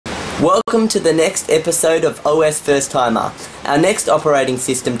Welcome to the next episode of OSFirstTimer. Our next operating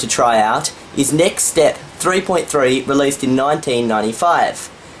system to try out is NeXTSTEP 3.3, released in 1995.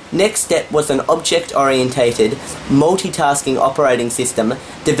 NeXTSTEP was an object-orientated, multitasking operating system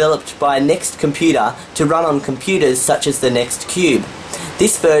developed by Next Computer to run on computers such as the NeXTCube.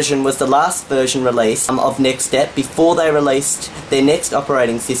 This version was the last version release of NeXTSTEP before they released their next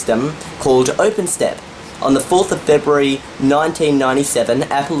operating system called OpenSTEP. On the 4th of February 1997,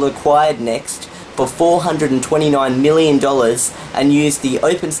 Apple acquired Next for $429 million and used the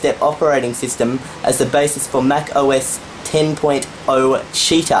OpenSTEP operating system as the basis for Mac OS 10.0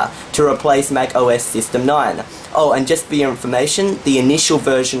 Cheetah to replace Mac OS System 9. Oh, and just for your information, the initial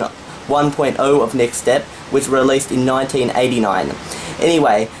version 1.0 of NeXTSTEP was released in 1989.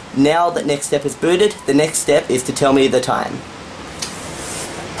 Anyway, now that NeXTSTEP is booted, the next step is to tell me the time.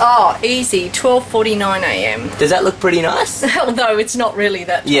 Oh, easy. 12:49 a.m. Does that look pretty nice? Although it's not really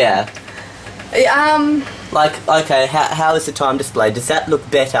that time. Yeah. Like, okay, how is the time displayed? Does that look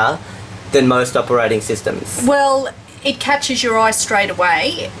better than most operating systems? Well, it catches your eye straight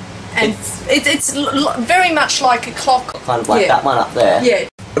away, and it's very much like a clock. Kind of like that one up there. Yeah.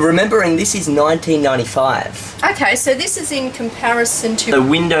 Remembering this is 1995. Okay, so this is in comparison to... The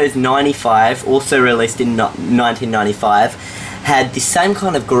Windows 95, also released in 1995, had the same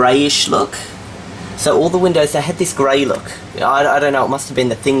kind of greyish look. So all the Windows, they had this grey look. I don't know, it must have been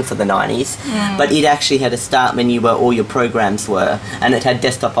the thing for the 90s. But it actually had a start menu where all your programs were, and it had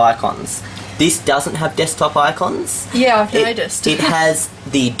desktop icons. This doesn't have desktop icons. Yeah, I've noticed. It has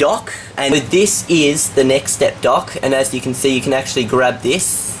the dock, and this is the NeXTSTEP dock, and as you can see, you can actually grab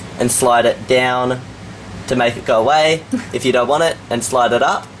this and slide it down to make it go away if you don't want it, and slide it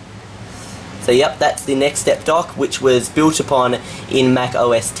up. So yep, that's the NeXTSTEP dock, which was built upon in Mac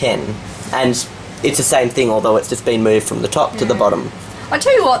OS 10. And it's the same thing, although it's just been moved from the top to the bottom. I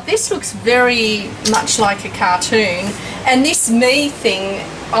tell you what, this looks very much like a cartoon, and this me thing,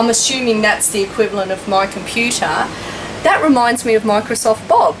 I'm assuming that's the equivalent of my computer. That reminds me of Microsoft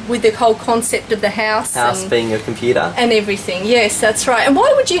Bob, with the whole concept of the house and being your computer. And everything, yes, that's right. And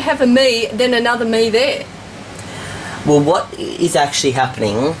why would you have a me, then another me there? Well, what is actually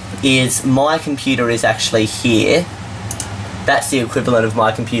happening is my computer is actually here. That's the equivalent of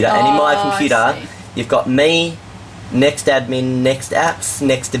my computer. And in my computer, you've got me, Next Admin, Next Apps,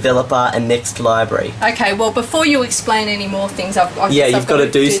 Next Developer, and Next Library. Okay, well, before you explain any more things, I've you've got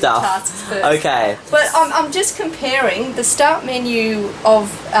to do stuff. The tasks first. Okay. But I'm just comparing the start menu of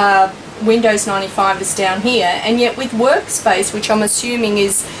Windows 95 is down here, and yet with Workspace, which I'm assuming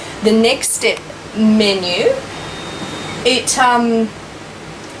is the NeXTSTEP menu,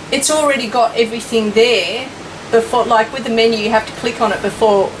 it's already got everything there before. Like with the menu, you have to click on it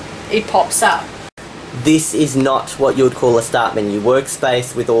before it pops up. This is not what you would call a start menu.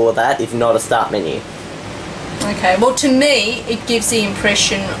 Workspace with all of that is not a start menu. Okay, well to me it gives the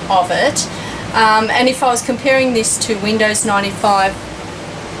impression of it, and if I was comparing this to Windows 95,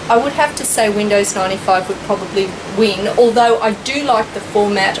 I would have to say Windows 95 would probably win, although I do like the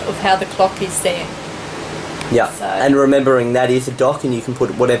format of how the clock is there. Yeah, so, and remembering that is a dock and you can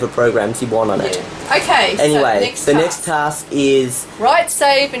put whatever programs you want on it. Okay, anyway, so the next task is... Write,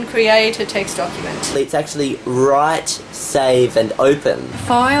 save and create a text document. It's actually write, save and open.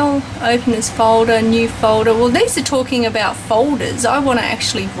 File, open as folder, new folder. Well, these are talking about folders. I want to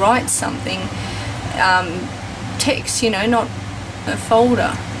actually write something, text, you know, not a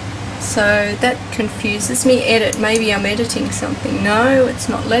folder. So that confuses me. Edit, maybe I'm editing something. No, it's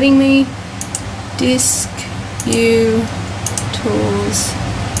not letting me. Disk, view, tools,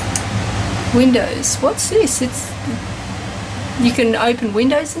 Windows. What's this? You can open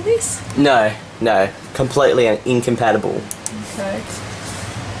Windows in this? No, completely incompatible. Okay.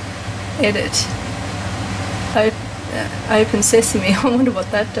 Edit. Open Sesame. I wonder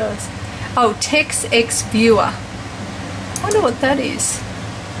what that does. Oh, TextX Viewer. I wonder what that is.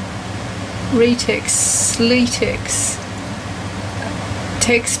 Retext, Letex,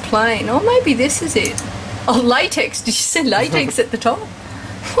 Text Plain. Oh, maybe this is it. Oh, latex. Did you say latex at the top?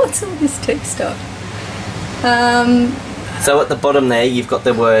 What's all this text stuff? So at the bottom there, you've got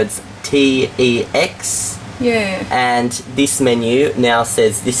the words TEX. Yeah. And this menu now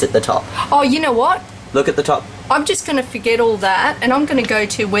says this at the top. Oh, you know what? Look at the top. I'm just going to forget all that, and I'm going to go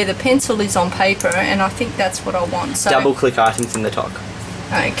to where the pencil is on paper, and I think that's what I want. So double click items in the top.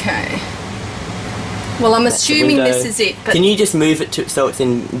 Okay. Well, I'm assuming this is it. But can you just move it to so it's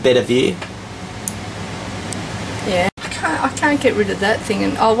in better view? Yeah. I can't get rid of that thing.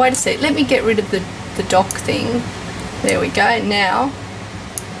 And oh, wait a sec. Let me get rid of the dock thing. There we go. Now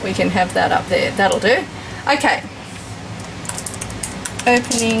we can have that up there. That'll do. Okay.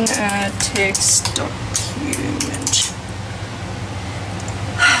 Opening a text document.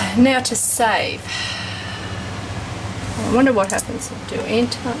 Now to save. I wonder what happens. Do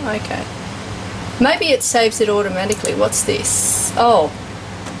enter. Okay. Maybe it saves it automatically. What's this? Oh,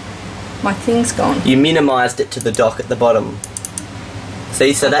 my thing's gone. You minimised it to the dock at the bottom.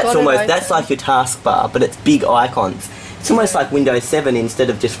 See, so that's almost, that's like your taskbar, but it's big icons. It's almost like Windows 7 instead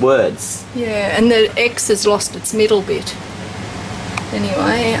of just words. Yeah, and the X has lost its middle bit.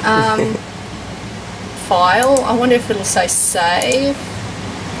 Anyway, file. I wonder if it'll say save.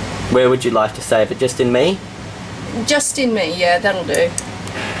 Where would you like to save it? Just in Me? Just in Me, yeah, that'll do.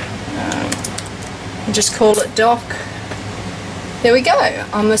 Just call it doc. There we go.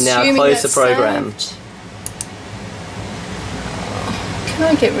 I'm assuming now close that's the program. saved. Can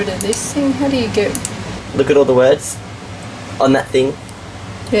I get rid of this thing? How do you get... Look at all the words on that thing.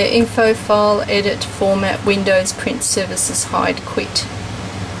 Yeah, info, file, edit, format, Windows, print, services, hide, quit.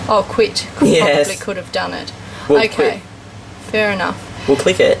 Oh, quit. Probably could have done it. We'll okay, quit. Fair enough. We'll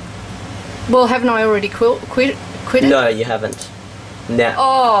click it. Well, haven't I already quit it? No, you haven't. Now.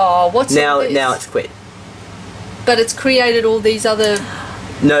 Oh, what's now? this? Now it's quit. But it's created all these other...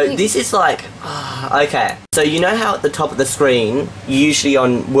 No, this is like... okay. So you know how at the top of the screen, usually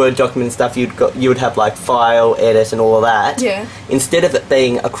on Word document stuff, you would have like file, edit and all of that? Yeah. Instead of it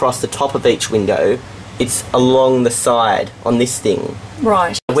being across the top of each window, it's along the side on this thing.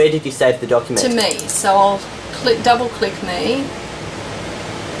 Right. Where did you save the document? To Me. So I'll double click Me.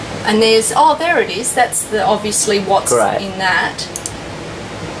 And there's... Oh, there it is. That's obviously what's Great. in that.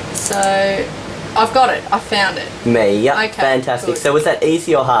 So... I've got it. I found it. Me, yep. Okay, fantastic. good. So was that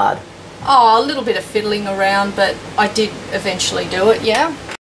easy or hard? Oh, a little bit of fiddling around, but I did eventually do it, yeah.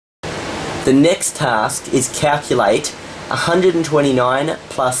 The next task is calculate 129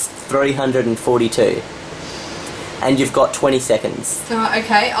 plus 342. And you've got 20 seconds.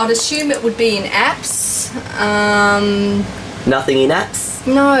 Okay, I'd assume it would be in apps. Nothing in apps?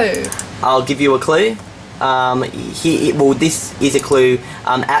 No. I'll give you a clue. Well, this is a clue.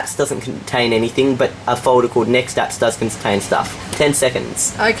 Apps doesn't contain anything, but a folder called NeXTSTEP does contain stuff. 10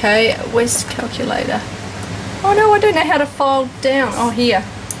 seconds. Okay, where's the calculator? Oh no, I don't know how to file down. Oh, here.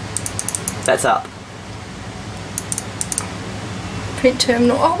 That's up. Print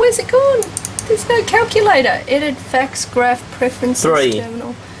terminal. Oh, where's it gone? There's no calculator. Edit, fax, graph, preferences, 3,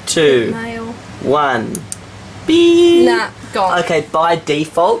 terminal. 2, mail. 1. Beep. Nah, gone. Okay, by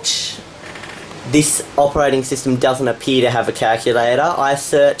default, this operating system doesn't appear to have a calculator. I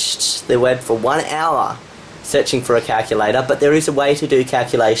searched the web for 1 hour searching for a calculator, but there is a way to do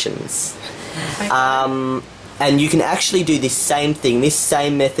calculations. Okay. And you can actually do this same thing, this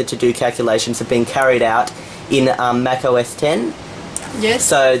same method to do calculations have been carried out in Mac OS X. Yes.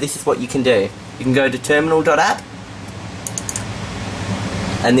 So this is what you can do. You can go to terminal.app,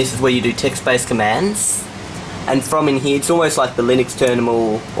 and this is where you do text-based commands. And from in here, it's almost like the Linux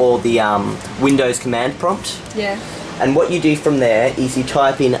terminal or the Windows command prompt. Yeah. And what you do from there is you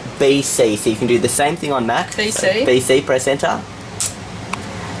type in BC, so you can do the same thing on Mac. BC? So BC, press enter.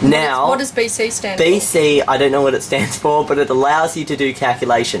 Now, what does BC stand for? BC, I don't know what it stands for, but it allows you to do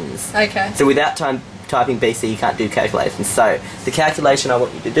calculations. Okay. So without typing BC, you can't do calculations. So the calculation I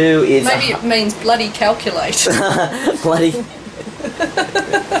want you to do is... Maybe it means bloody calculate. bloody...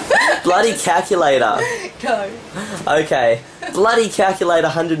 bloody calculator. Go. Okay. Bloody calculate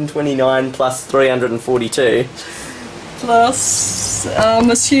 129 plus 342. Plus,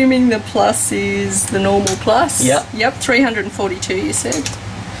 I'm assuming the plus is the normal plus. Yep. Yep, 342 you said.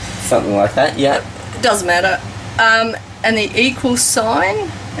 Something like that, yep. It doesn't matter. And the equals sign,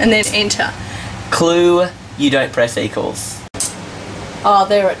 and then enter. Clue, you don't press equals. Oh,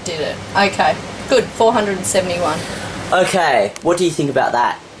 there it did it. Okay, good, 471. Okay, what do you think about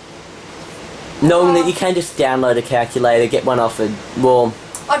that? Knowing that you can just download a calculator, get one off a... well...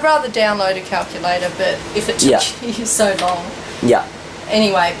 I'd rather download a calculator, but if it took you so long... Yeah.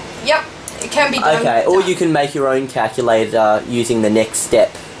 Anyway, yep, it can be done. Okay, or you can make your own calculator using the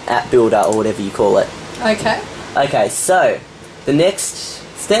NeXTSTEP app builder or whatever you call it. Okay. Okay, so the next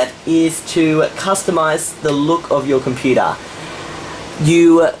step is to customize the look of your computer.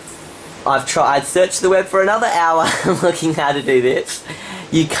 I've searched the web for another hour looking how to do this.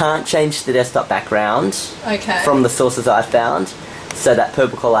 You can't change the desktop background from the sources I found, so that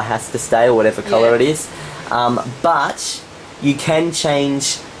purple colour has to stay, or whatever colour it is. But you can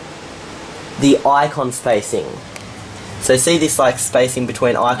change the icon spacing. So see this like spacing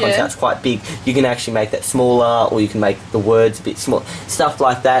between icons, that's quite big. You can actually make that smaller, or you can make the words a bit smaller. Stuff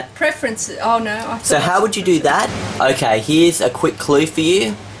like that. Preferences, oh no. So how would you do that? Okay, here's a quick clue for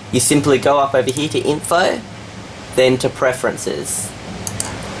you. You simply go up over here to Info, then to Preferences.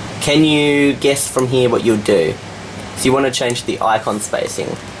 Can you guess from here what you'll do? So you want to change the icon spacing.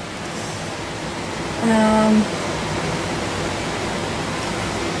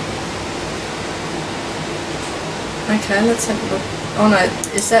 Okay, let's have a look. Oh no,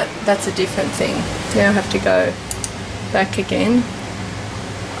 that's a different thing. Now I have to go back again.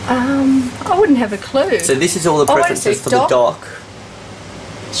 I wouldn't have a clue. So this is all the preferences for the dock.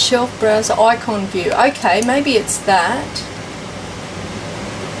 Shelf browser, icon view. Okay, maybe it's that.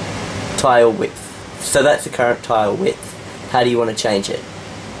 Tile width. So that's the current tile width. How do you want to change it?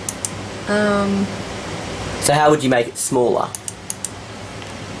 So how would you make it smaller?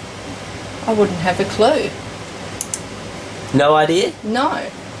 I wouldn't have a clue. No idea? No.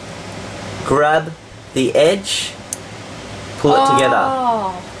 Grab the edge, pull it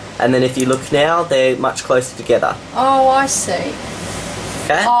together. And then if you look now, they're much closer together. Oh, I see.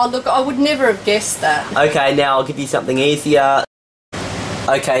 Okay? Oh, look, I would never have guessed that. Okay, now I'll give you something easier.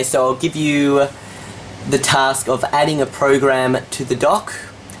 Okay, so I'll give you the task of adding a program to the dock.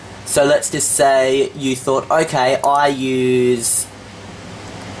 So let's just say you thought, okay, I use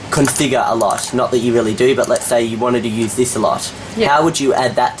configure a lot. Not that you really do, but let's say you wanted to use this a lot. Yeah. How would you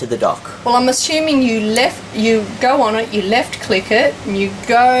add that to the dock? Well, I'm assuming you go on it, you left click it, and you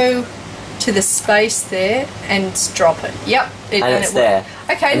go to the space there and drop it. Yep. And it's there.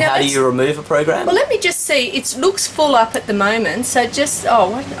 Okay, and now how do you remove a program? Well, let me just see. It looks full up at the moment, so just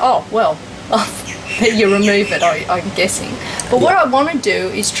well, you remove it. I'm guessing. But what I want to do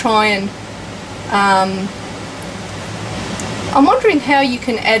is try and. I'm wondering how you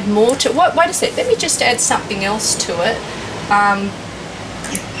can add more to. Wait a sec. Let me just add something else to it.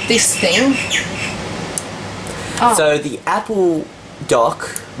 This thing. Oh. So the Apple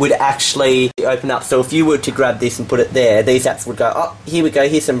dock would actually open up. So if you were to grab this and put it there, these apps would go, oh, here we go,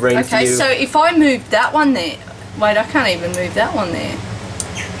 here's some room for you. Okay, so if I move that one there, wait, I can't even move that one there.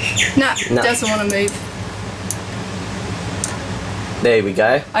 No, it doesn't want to move. There we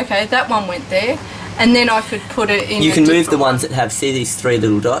go. Okay, that one went there, and then I could put it in. You can move the ones that have, see these three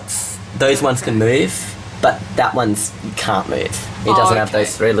little dots? Those ones can move, but that one's you can't move. It doesn't have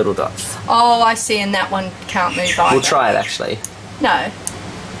those three little dots. Oh, I see, and that one can't move either. We'll try it actually. No.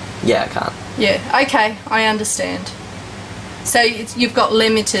 Yeah, I can't. Yeah, okay, I understand. So you've got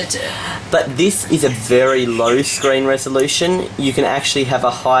limited. But this is a very low screen resolution. You can actually have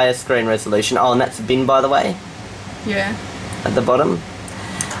a higher screen resolution. Oh, and that's a bin, by the way. Yeah. At the bottom.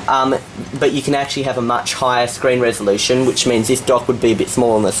 But you can actually have a much higher screen resolution, which means this dock would be a bit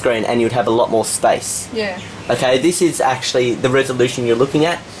smaller on the screen and you'd have a lot more space. Yeah. Okay, this is actually the resolution you're looking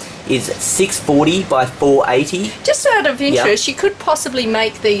at is 640 by 480. Just out of interest, you could possibly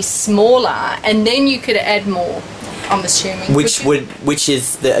make these smaller and then you could add more, I'm assuming. Which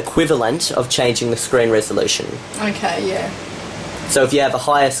is the equivalent of changing the screen resolution. Okay, yeah. So if you have a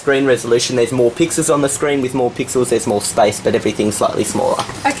higher screen resolution, there's more pixels on the screen. With more pixels, there's more space, but everything's slightly smaller.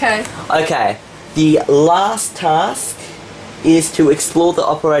 Okay. Okay, the last task is to explore the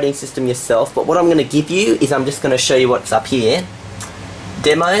operating system yourself, but what I'm going to give you is I'm just going to show you what's up here.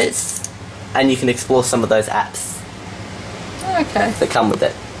 Demos, and you can explore some of those apps. Okay. That come with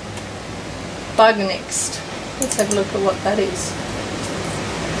it. Bug next. Let's have a look at what that is.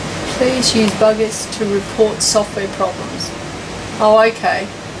 Please use buggers to report software problems. Oh, okay.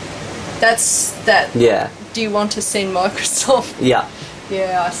 That's that. Yeah. Do you want to send Microsoft? Yeah.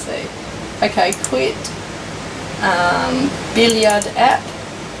 Yeah, I see. Okay, quit. Billiard app.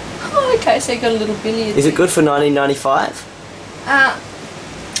 Oh, okay, so you got a little billiard. Is it good for 1995?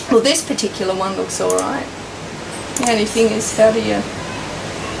 Well, this particular one looks alright. The only thing is, how do you...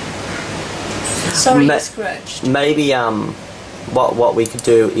 Sorry, you scratched. Maybe, what we could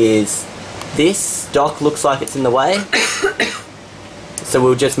do is... This dock looks like it's in the way. So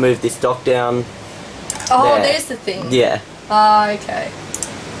we'll just move this dock down. Oh, there. There's the thing. Yeah. Ah, okay.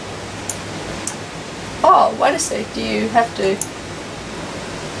 Oh, wait a sec. Do you have to...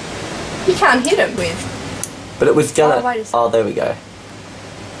 You can't hit it with... But it was gonna... Oh, wait a sec. Oh, there we go.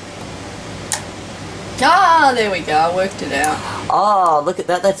 Ah, there we go. I worked it out. Oh, look at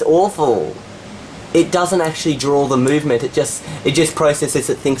that. That's awful. It doesn't actually draw the movement. It just processes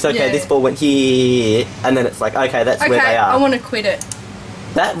it. Thinks, okay, this ball went here, and then it's like, okay, that's where they are. I want to quit it.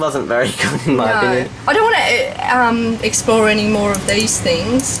 That wasn't very good in my opinion. I don't want to explore any more of these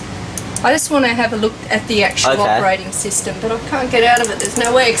things. I just want to have a look at the actual operating system, but I can't get out of it. There's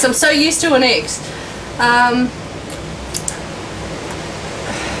no X. I'm so used to an X.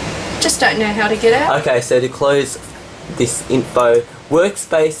 Just don't know how to get out. Okay, so to close this info,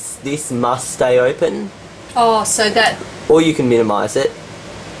 workspace, this must stay open. Oh, so that... Or you can minimise it,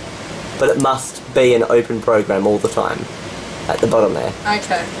 but it must be an open program all the time. at the bottom there.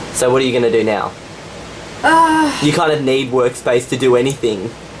 Okay. So what are you going to do now? You kind of need workspace to do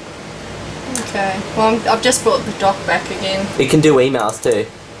anything. Okay. Well, I've just brought the dock back again. It can do emails too.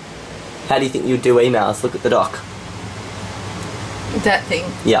 How do you think you'd do emails? Look at the dock. That thing.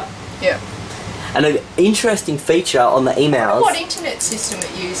 Yeah. Yeah. And an interesting feature on the emails... What internet system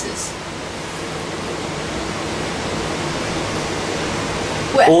it uses?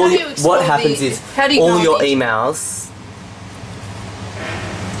 What happens is all your emails...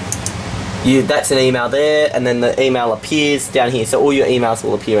 that's an email there, and then the email appears down here. So all your emails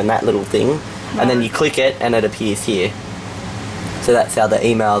will appear in that little thing. Right. And then you click it and it appears here. So that's how the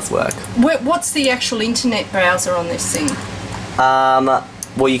emails work. What's the actual internet browser on this thing?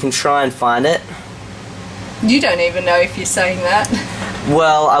 Well, you can try and find it. You don't even know if you're saying that.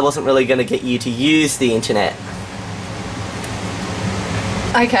 Well, I wasn't really going to get you to use the internet.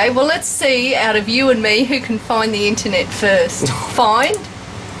 Okay, well let's see out of you and me who can find the internet first. Find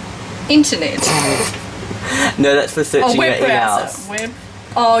internet. No, that's for searching your browser. emails. Web.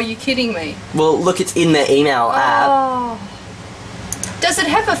 Oh, you're kidding me. Well, look, it's in the email app. Does it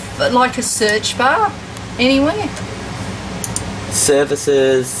have like a search bar anywhere?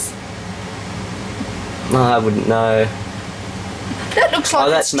 Services. I wouldn't know. That looks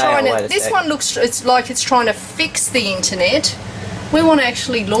like it's trying to... This one looks like it's trying to fix the internet. We want to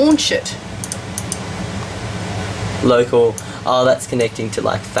actually launch it. Local. Oh, that's connecting to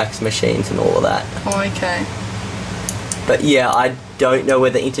like fax machines and all of that. Oh, okay. But yeah, I don't know where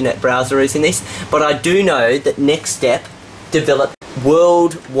the internet browser is in this, but I do know that NeXTSTEP developed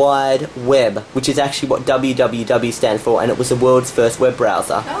World Wide Web, which is actually what www stands for, and it was the world's first web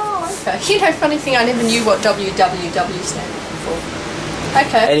browser. Oh, okay. You know, funny thing, I never knew what www stands for.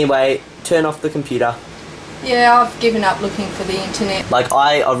 Okay. Anyway, turn off the computer. Yeah, I've given up looking for the internet. Like,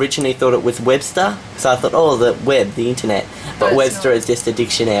 I originally thought it was Webster, so I thought, oh, the web, the internet. But Webster is just a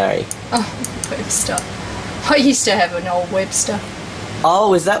dictionary. Oh, Webster. I used to have an old Webster.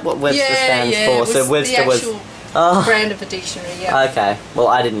 Oh, is that what Webster stands for? So Webster was brand of a dictionary, yeah. Okay, well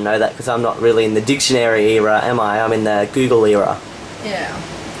I didn't know that because I'm not really in the dictionary era, am I? I'm in the Google era. Yeah.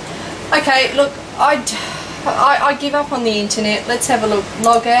 Okay, look, I give up on the internet. Let's have a look.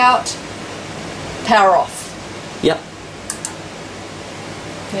 Log out. Power off. Yep.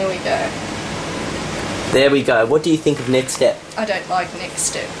 There we go. There we go. What do you think of NeXTSTEP? I don't like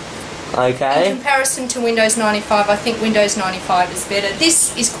NeXTSTEP. Okay. In comparison to Windows 95, I think Windows 95 is better.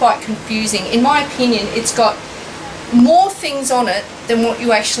 This is quite confusing. In my opinion, it's got more things on it than what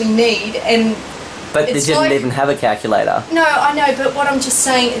you actually need, and but it didn't even have a calculator. No, I know, but what I'm just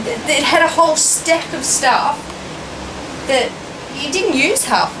saying, it had a whole stack of stuff that you didn't use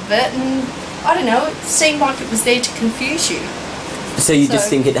half of it, and I don't know, it seemed like it was there to confuse you. So you just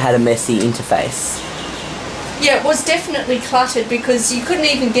think it had a messy interface? Yeah, it was definitely cluttered because you couldn't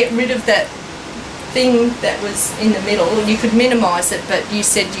even get rid of that thing that was in the middle. You could minimise it, but you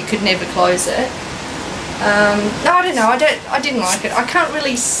said you could never close it. No, I don't know. I didn't like it. I can't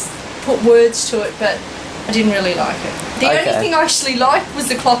really put words to it, but I didn't really like it. The only thing I actually liked was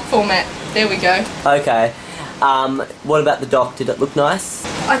the clock format. There we go. Okay. What about the dock? Did it look nice?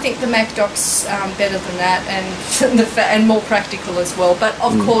 I think the Mac dock's better than that, and and more practical as well. But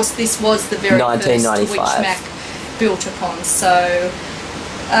of course, this was the very first which Mac built upon. So,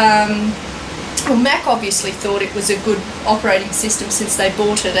 well, Mac obviously thought it was a good operating system since they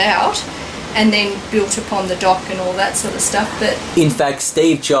bought it out, and then built upon the dock and all that sort of stuff. But in fact,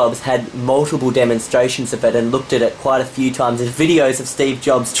 Steve Jobs had multiple demonstrations of it and looked at it quite a few times. There's videos of Steve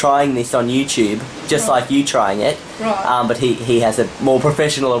Jobs trying this on YouTube, just like you trying it. Right. But he has a more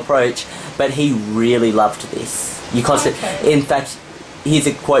professional approach. But he really loved this. In fact, here's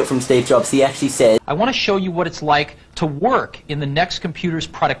a quote from Steve Jobs. He actually said, "I want to show you what it's like to work in the Next Computer's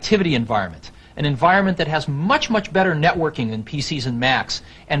productivity environment. An environment that has much, much better networking than PCs and Macs,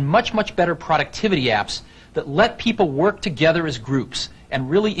 and much, much better productivity apps that let people work together as groups and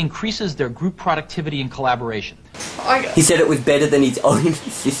really increases their group productivity and collaboration." He said it was better than his own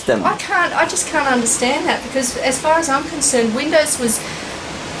system. I just can't understand that, because as far as I'm concerned, Windows was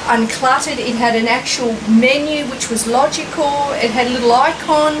uncluttered. It had an actual menu which was logical. It had little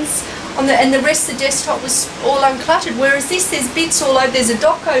icons on and the rest of the desktop was all uncluttered. Whereas this, there's bits all over. There's a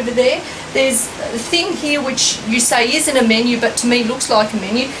dock over there. There's a thing here which you say isn't a menu, but to me looks like a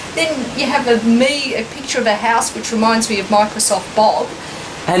menu. Then you have a picture of a house which reminds me of Microsoft Bob.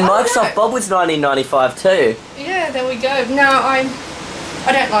 And Microsoft Bob was 1995 too. Yeah, there we go. No, I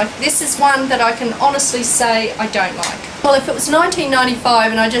don't like. This is one that I can honestly say I don't like. Well, if it was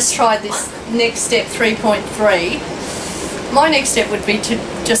 1995 and I just tried this NeXTSTEP 3.3, my next step would be to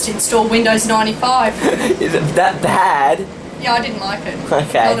just install Windows 95. Is it that bad? Yeah, I didn't like it.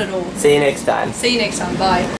 Okay. Not at all. See you next time. See you next time. Bye.